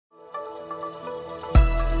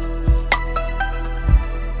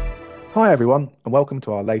Hi, everyone, and welcome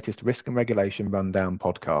to our latest Risk and Regulation Rundown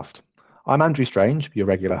podcast. I'm Andrew Strange, your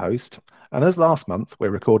regular host, and as last month, we're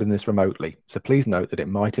recording this remotely, so please note that it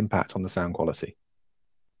might impact on the sound quality.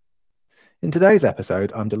 In today's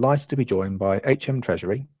episode, I'm delighted to be joined by HM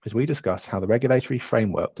Treasury as we discuss how the regulatory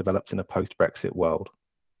framework develops in a post-Brexit world.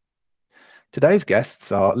 Today's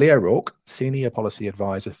guests are Lee O'Rourke, Senior Policy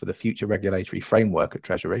Advisor for the Future Regulatory Framework at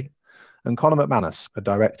Treasury, and Conor McManus, a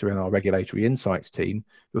director in our Regulatory Insights team,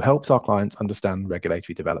 who helps our clients understand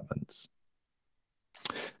regulatory developments.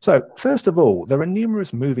 So, first of all, there are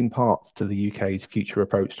numerous moving parts to the UK's future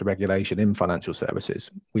approach to regulation in financial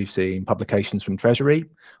services. We've seen publications from Treasury,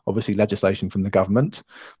 obviously legislation from the government,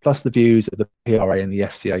 plus the views of the PRA and the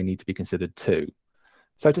FCA need to be considered too.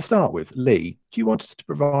 So to start with, Lee, do you want us to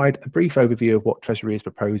provide a brief overview of what Treasury is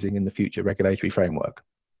proposing in the future regulatory framework?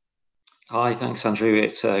 Hi, thanks, Andrew.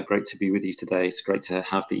 It's great to be with you today. It's great to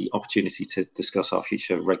have the opportunity to discuss our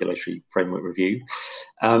future regulatory framework review.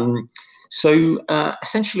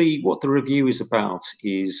 Essentially, what the review is about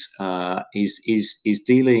is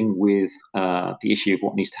dealing with the issue of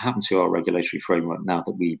what needs to happen to our regulatory framework now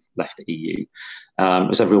that we've left the EU.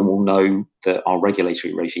 As everyone will know, that our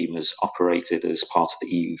regulatory regime has operated as part of the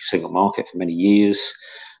EU single market for many years.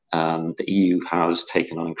 The EU has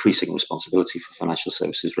taken on increasing responsibility for financial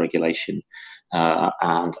services regulation,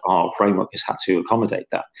 and our framework has had to accommodate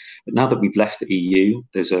that. But now that we've left the EU,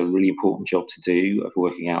 there's a really important job to do of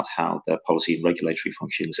working out how the policy and regulatory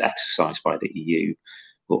functions exercised by the EU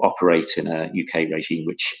will operate in a UK regime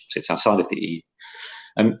which sits outside of the EU.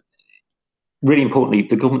 Really importantly,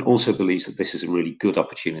 the government also believes that this is a really good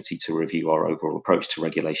opportunity to review our overall approach to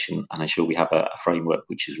regulation and ensure we have a framework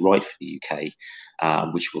which is right for the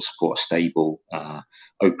UK, which will support a stable,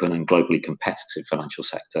 open and globally competitive financial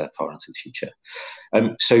sector far into the future.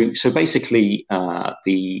 So basically,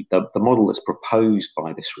 the model that's proposed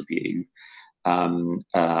by this review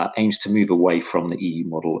aims to move away from the EU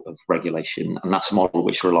model of regulation, and that's a model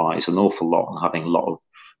which relies an awful lot on having a lot of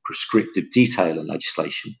prescriptive detail in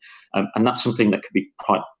legislation. And that's something that could be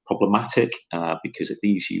quite problematic because it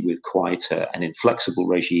leaves you with quite an inflexible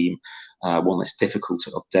regime, one that's difficult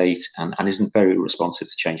to update and isn't very responsive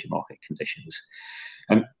to changing market conditions.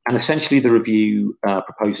 And essentially, the review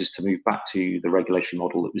proposes to move back to the regulatory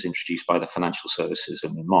model that was introduced by the Financial Services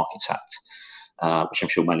and Markets Act, which I'm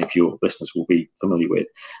sure many of your listeners will be familiar with.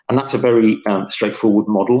 And that's a very straightforward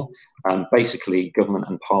model. Basically, government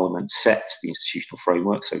and parliament set the institutional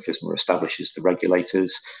framework. So FSMA establishes the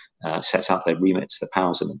regulators, sets out their remits, their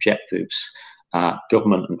powers and objectives.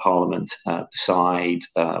 Government and parliament decide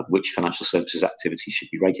which financial services activities should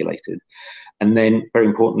be regulated. And then, very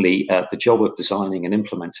importantly, the job of designing and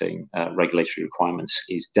implementing regulatory requirements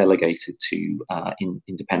is delegated to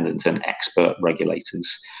independent and expert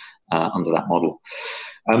regulators under that model.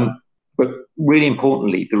 But really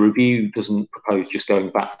importantly, the review doesn't propose just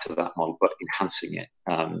going back to that model, but enhancing it.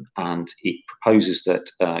 And it proposes that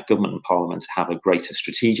government and parliament have a greater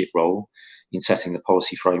strategic role in setting the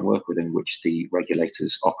policy framework within which the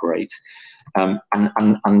regulators operate. And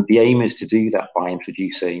the aim is to do that by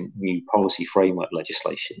introducing new policy framework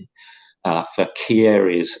legislation for key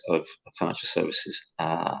areas of financial services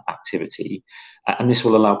activity. And this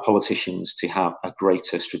will allow politicians to have a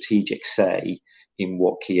greater strategic say in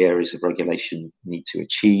what key areas of regulation need to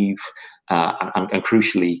achieve, and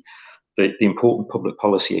crucially, the important public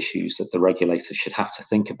policy issues that the regulators should have to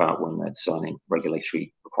think about when they're designing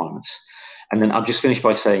regulatory requirements. And then I'll just finish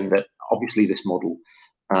by saying that obviously this model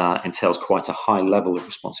entails quite a high level of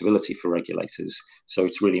responsibility for regulators. So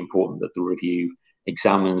it's really important that the review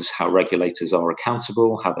examines how regulators are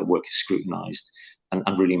accountable, how their work is scrutinised,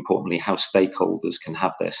 and really importantly, how stakeholders can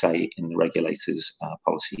have their say in the regulators'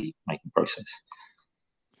 policy-making process.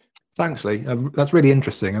 Thanks, Lee. That's really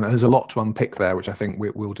interesting, and there's a lot to unpick there, which I think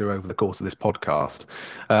we'll do over the course of this podcast.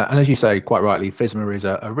 And as you say, quite rightly, FSMA is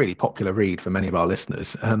a really popular read for many of our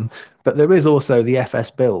listeners. But there is also the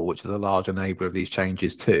FS Bill, which is a large enabler of these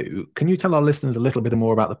changes too. Can you tell our listeners a little bit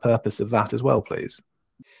more about the purpose of that as well, please?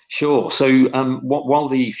 Sure. So while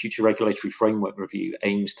the Future Regulatory Framework Review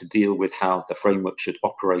aims to deal with how the framework should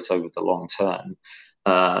operate over the long term,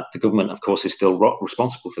 the government, of course, is still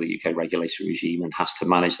responsible for the UK regulatory regime and has to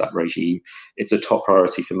manage that regime. It's a top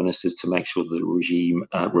priority for ministers to make sure that the regime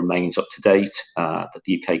remains up to date, that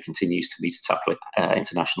the UK continues to meet its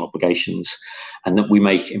international obligations, and that we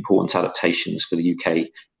make important adaptations for the UK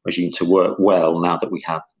regime to work well now that we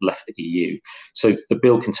have left the EU. So the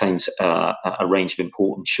bill contains a range of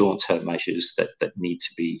important short-term measures that need to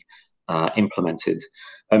be implemented.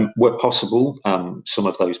 Where possible, some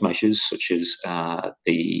of those measures, such as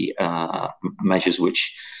the measures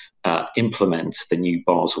which implement the new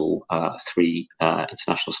Basel III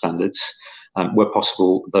international standards. Where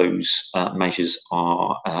possible, those measures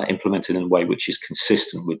are implemented in a way which is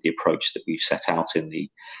consistent with the approach that we've set out in the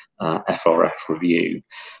FRF review.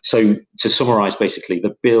 So to summarise, basically,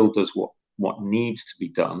 the bill does what needs to be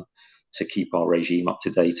done to keep our regime up to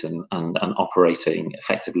date and operating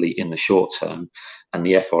effectively in the short term, and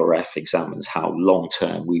the FRF examines how long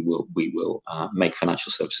term we will make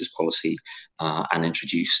financial services policy and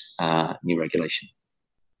introduce new regulation.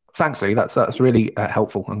 Thanks, Lee. That's really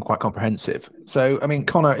helpful and quite comprehensive. So, I mean,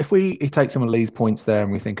 Connor, if we take some of Lee's points there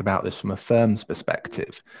and we think about this from a firm's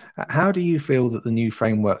perspective, how do you feel that the new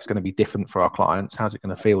framework is going to be different for our clients? How's it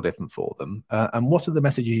going to feel different for them? And what are the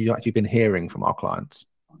messages you've actually been hearing from our clients?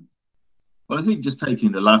 Well, I think just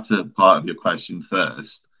taking the latter part of your question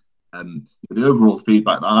first, the overall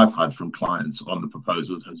feedback that I've had from clients on the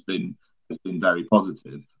proposals has been very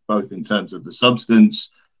positive, both in terms of the substance,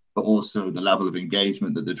 but also the level of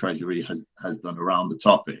engagement that the Treasury has done around the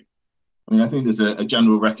topic. I mean, I think there's a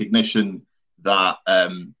general recognition that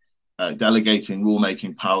delegating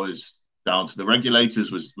rulemaking powers down to the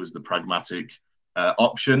regulators was the pragmatic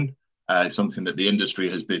option, something that the industry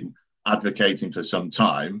has been advocating for some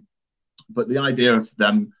time. But the idea of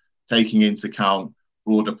them taking into account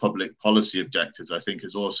broader public policy objectives, I think,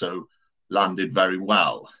 has also landed very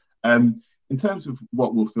well. In terms of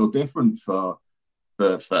what will feel different for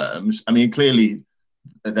firms, I mean, clearly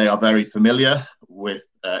they are very familiar with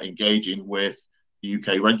engaging with the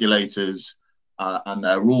UK regulators and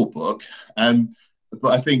their rule book.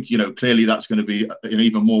 But I think, clearly that's going to be an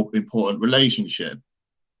even more important relationship.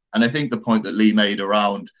 And I think the point that Lee made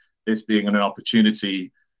around this being an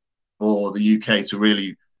opportunity for the UK to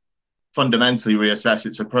really fundamentally reassess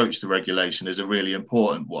its approach to regulation is a really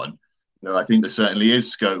important one. I think there certainly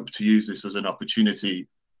is scope to use this as an opportunity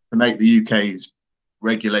to make the UK's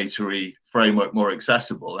regulatory framework more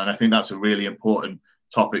accessible. And I think that's a really important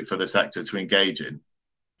topic for the sector to engage in.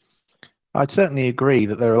 I'd certainly agree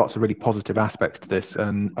that there are lots of really positive aspects to this,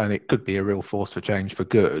 and it could be a real force for change for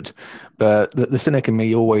good. But the cynic in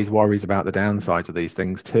me always worries about the downsides of these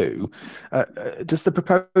things too. Does the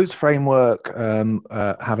proposed framework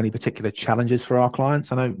have any particular challenges for our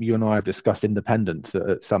clients? I know you and I have discussed independence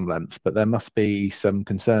at some length, but there must be some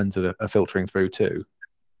concerns that are filtering through too.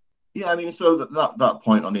 Yeah, I mean, so that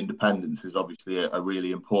point on independence is obviously a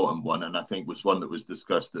really important one, and I think was one that was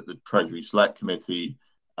discussed at the Treasury Select Committee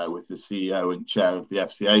with the CEO and chair of the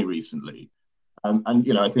FCA recently. And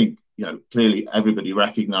I think, clearly everybody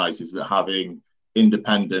recognises that having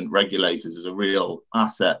independent regulators is a real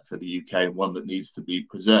asset for the UK and one that needs to be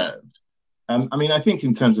preserved. I mean, I think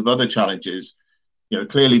in terms of other challenges,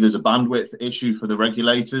 clearly there's a bandwidth issue for the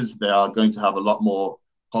regulators. They are going to have a lot more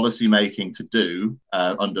policy making to do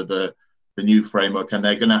under the new framework, and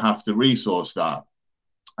they're going to have to resource that.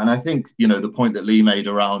 And I think, the point that Lee made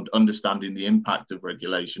around understanding the impact of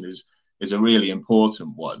regulation is a really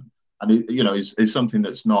important one. And, is something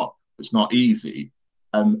that's not easy.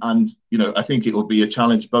 And, I think it will be a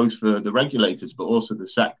challenge both for the regulators, but also the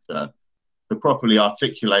sector to properly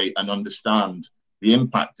articulate and understand the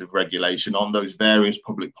impact of regulation on those various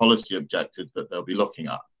public policy objectives that they'll be looking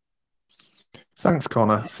at. Thanks,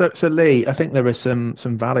 Connor. So Lee, I think there are some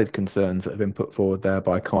valid concerns that have been put forward there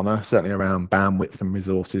by Connor, certainly around bandwidth and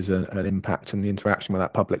resources and impact and the interaction with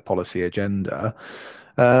that public policy agenda.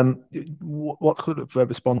 What sort of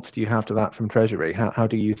response do you have to that from Treasury? How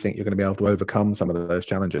do you think you're going to be able to overcome some of those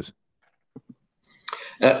challenges?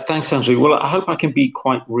 Thanks, Andrew. Well, I hope I can be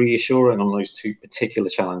quite reassuring on those two particular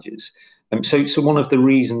challenges. So one of the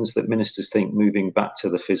reasons that ministers think moving back to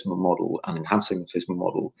the FSMA model and enhancing the FSMA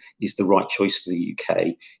model is the right choice for the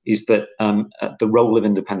UK is that the role of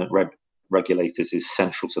independent regulators is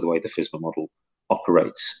central to the way the FSMA model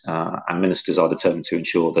operates, and ministers are determined to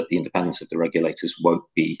ensure that the independence of the regulators won't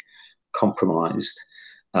be compromised.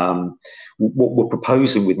 What we're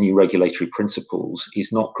proposing with new regulatory principles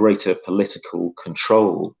is not greater political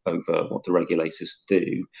control over what the regulators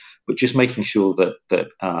do, but just making sure that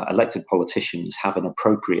elected politicians have an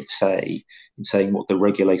appropriate say in saying what the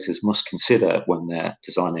regulators must consider when they're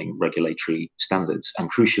designing regulatory standards,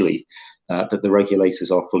 and crucially, that the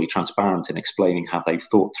regulators are fully transparent in explaining how they've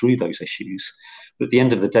thought through those issues. But at the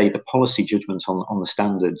end of the day, the policy judgments on the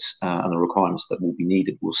standards and the requirements that will be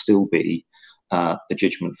needed will still be the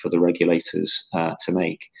judgment for the regulators to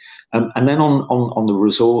make. And then on the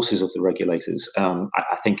resources of the regulators,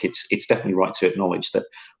 I think it's definitely right to acknowledge that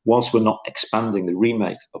whilst we're not expanding the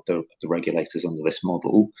remit of the regulators under this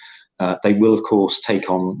model, they will, of course, take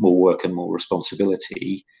on more work and more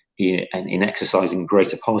responsibility in exercising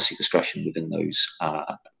greater policy discretion within those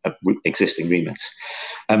existing remits.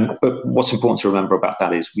 But what's important to remember about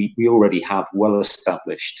that is we already have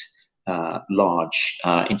well-established, large,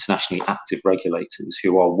 internationally active regulators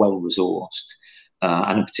who are well-resourced.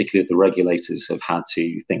 And in particular, the regulators have had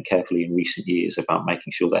to think carefully in recent years about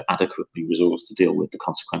making sure they're adequately resourced to deal with the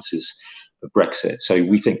consequences of Brexit. So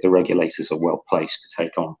we think the regulators are well placed to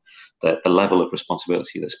take on the level of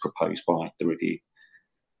responsibility that's proposed by the review.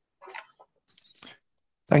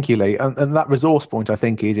 Thank you, Lee. And that resource point, I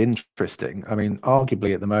think, is interesting. I mean,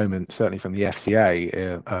 arguably at the moment, certainly from the FCA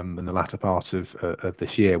in the latter part of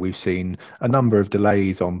this year, we've seen a number of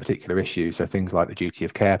delays on particular issues. So things like the duty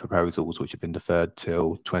of care proposals, which have been deferred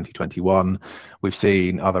till 2021. We've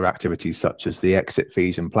seen other activities such as the exit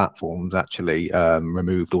fees and platforms actually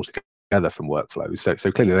removed altogether from workflows. So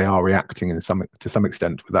clearly they are reacting to some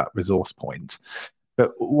extent with that resource point.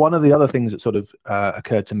 But one of the other things that sort of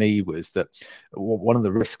occurred to me was that one of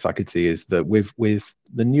the risks I could see is that with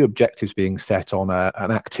the new objectives being set on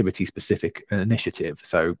an activity-specific initiative,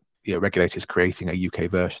 so regulators creating a UK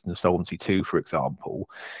version of Solvency II, for example,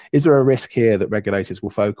 is there a risk here that regulators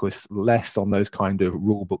will focus less on those kind of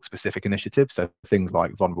rulebook specific initiatives, so things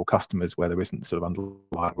like vulnerable customers where there isn't sort of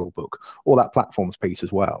underlying rulebook, or that platforms piece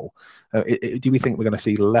as well? Do we think we're going to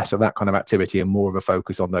see less of that kind of activity and more of a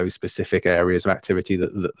focus on those specific areas of activity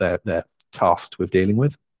that they're tasked with dealing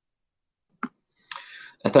with?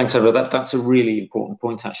 Thanks, Edward. That's a really important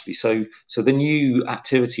point, actually. So the new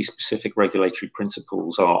activity-specific regulatory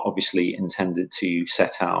principles are obviously intended to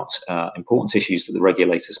set out important issues that the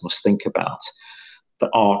regulators must think about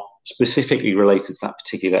that are specifically related to that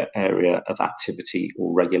particular area of activity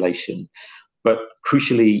or regulation. But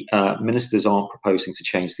crucially, ministers aren't proposing to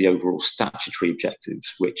change the overall statutory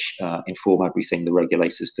objectives, which inform everything the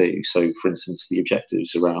regulators do. So, for instance, the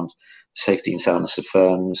objectives around safety and soundness of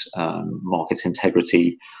firms, market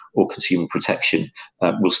integrity, or consumer protection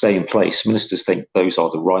will stay in place. Ministers think those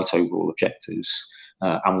are the right overall objectives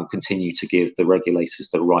and will continue to give the regulators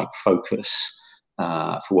the right focus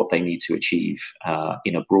for what they need to achieve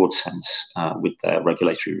in a broad sense with their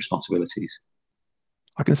regulatory responsibilities.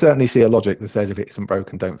 I can certainly see a logic that says if it isn't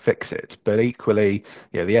broken, don't fix it. But equally,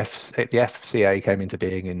 the FCA came into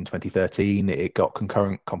being in 2013. It got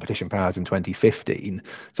concurrent competition powers in 2015.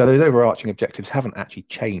 So those overarching objectives haven't actually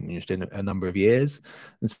changed in a number of years.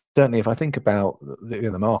 And certainly, if I think about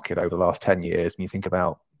the market over the last 10 years, and you think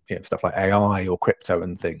about stuff like AI or crypto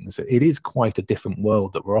and things, it is quite a different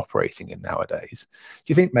world that we're operating in nowadays.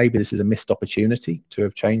 Do you think maybe this is a missed opportunity to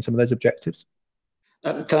have changed some of those objectives?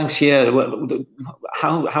 Thanks. Yeah, well,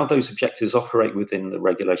 how those objectives operate within the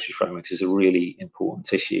regulatory framework is a really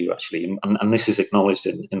important issue, actually, and this is acknowledged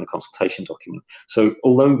in the consultation document. So,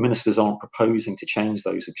 although ministers aren't proposing to change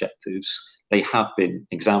those objectives, they have been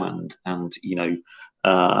examined, and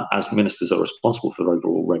as ministers are responsible for the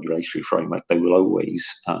overall regulatory framework, they will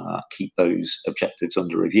always keep those objectives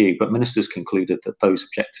under review. But ministers concluded that those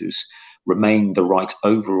objectives remain the right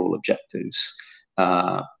overall objectives.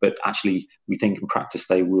 But actually, we think in practice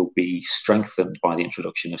they will be strengthened by the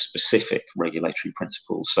introduction of specific regulatory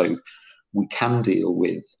principles. So we can deal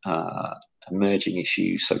with emerging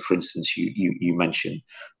issues. So, for instance, you mentioned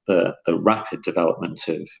the rapid development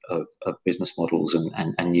of business models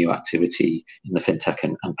and new activity in the fintech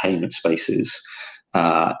and payment spaces.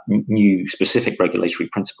 New specific regulatory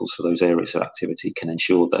principles for those areas of activity can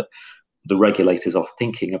ensure that the regulators are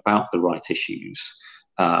thinking about the right issues,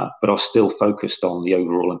 but are still focused on the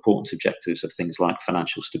overall important objectives of things like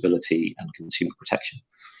financial stability and consumer protection.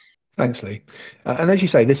 Thanks, Lee. And as you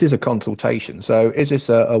say, this is a consultation. So is this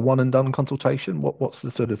a one and done consultation? What's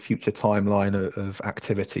the sort of future timeline of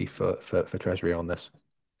activity for Treasury on this?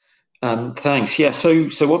 Thanks. Yeah. So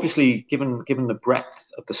obviously, given the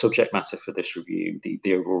breadth of the subject matter for this review,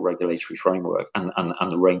 the overall regulatory framework,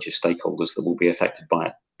 and the range of stakeholders that will be affected by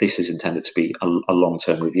it, this is intended to be a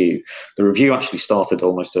long-term review. The review actually started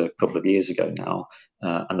almost a couple of years ago now,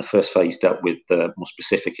 and the first phase dealt with the more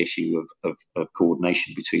specific issue of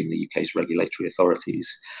coordination between the UK's regulatory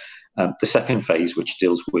authorities. The second phase, which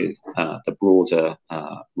deals with the broader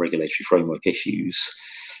regulatory framework issues,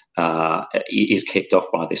 is kicked off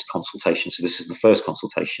by this consultation. So this is the first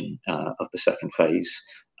consultation of the second phase.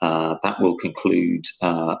 That will conclude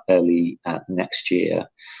early next year.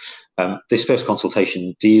 This first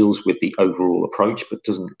consultation deals with the overall approach, but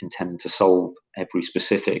doesn't intend to solve every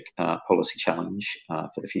specific policy challenge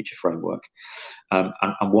for the future framework. And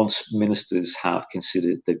once ministers have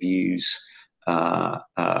considered the views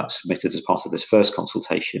submitted as part of this first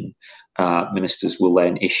consultation, ministers will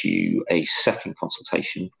then issue a second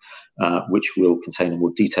consultation, which will contain a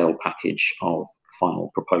more detailed package of final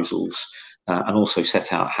proposals. and also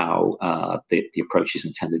set out how the approach is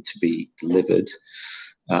intended to be delivered,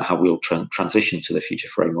 how we'll transition to the future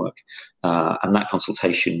framework. And that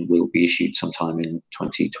consultation will be issued sometime in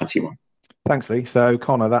 2021. Thanks, Lee. So,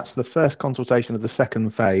 Connor, that's the first consultation of the second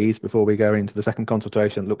phase before we go into the second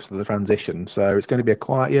consultation that looks at the transition. So it's going to be a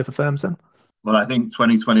quiet year for firms then? Well, I think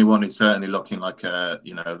 2021 is certainly looking like a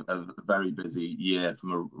very busy year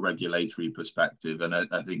from a regulatory perspective. And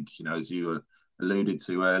I think, as you alluded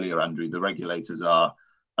to earlier, Andrew, the regulators are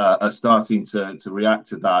starting to react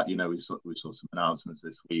to that. We saw some announcements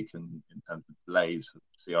this week in terms of delays for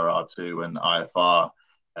CRR2 and IFR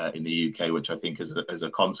in the UK, which I think is a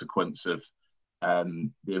consequence of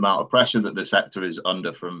the amount of pressure that the sector is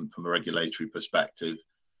under from a regulatory perspective.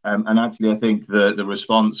 And actually, I think the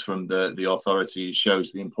response from the authorities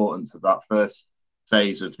shows the importance of that first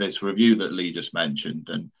phase of this review that Lee just mentioned.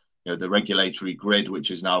 And the regulatory grid, which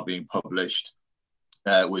is now being published,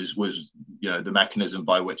 was the mechanism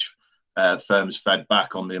by which firms fed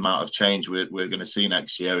back on the amount of change we're going to see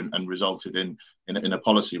next year, and resulted in a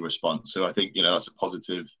policy response. So I think that's a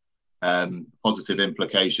positive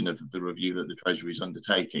implication of the review that the Treasury is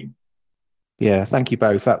undertaking. Yeah, thank you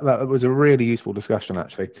both. That was a really useful discussion,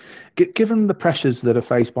 actually. Given the pressures that are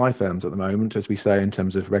faced by firms at the moment, as we say, in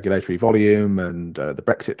terms of regulatory volume and the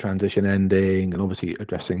Brexit transition ending, and obviously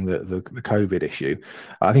addressing the COVID issue,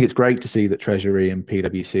 I think it's great to see that Treasury and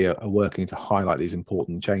PwC are working to highlight these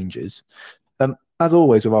important changes. As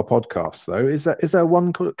always with our podcasts, though, is there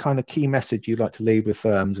one kind of key message you'd like to leave with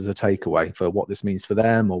firms as a takeaway for what this means for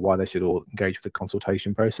them, or why they should all engage with the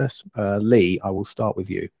consultation process? Lee, I will start with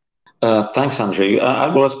you. Thanks, Andrew.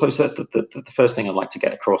 Well, I suppose that the first thing I'd like to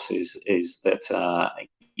get across is that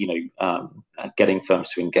getting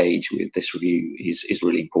firms to engage with this review is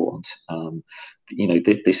really important.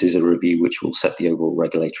 This is a review which will set the overall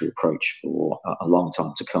regulatory approach for a long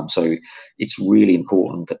time to come. So it's really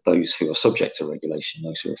important that those who are subject to regulation,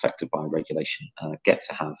 those who are affected by regulation, get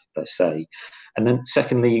to have their say. And then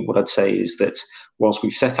secondly, what I'd say is that whilst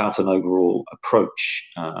we've set out an overall approach,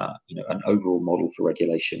 an overall model for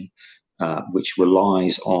regulation, which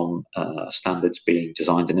relies on standards being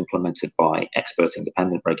designed and implemented by expert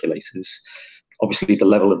independent regulators, obviously the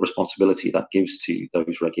level of responsibility that gives to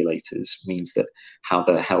those regulators means that how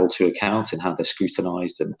they're held to account and how they're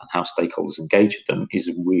scrutinised and how stakeholders engage with them is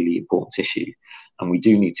a really important issue. And we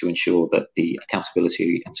do need to ensure that the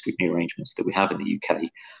accountability and scrutiny arrangements that we have in the UK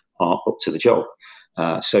are up to the job.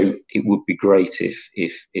 So it would be great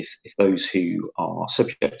if those who are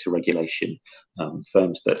subject to regulation,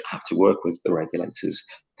 firms that have to work with the regulators,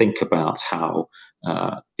 think about how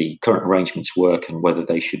the current arrangements work and whether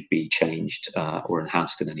they should be changed or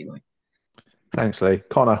enhanced in any way. Thanks, Lee.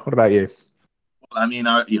 Connor, what about you? I mean,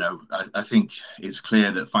 I think it's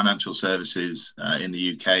clear that financial services in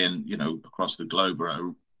the UK and across the globe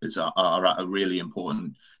are at a really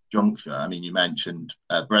important juncture. I mean, you mentioned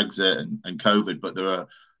Brexit and COVID, but there are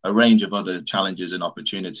a range of other challenges and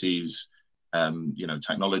opportunities.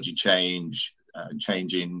 Technology change,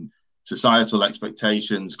 changing societal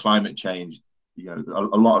expectations, climate change.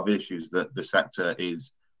 A lot of issues that the sector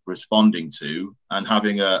is responding to, and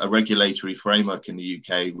having a regulatory framework in the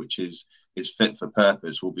UK which is fit for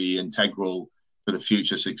purpose will be integral for the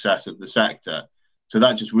future success of the sector. So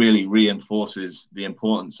that just really reinforces the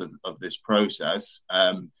importance of this process.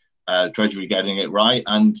 Treasury getting it right,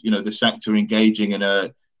 and the sector engaging in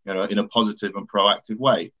a positive and proactive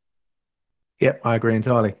way. Yep, I agree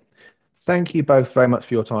entirely. Thank you both very much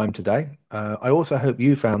for your time today. I also hope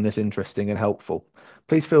you found this interesting and helpful.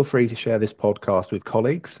 Please feel free to share this podcast with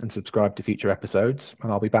colleagues and subscribe to future episodes,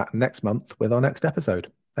 and I'll be back next month with our next episode.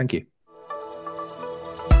 Thank you.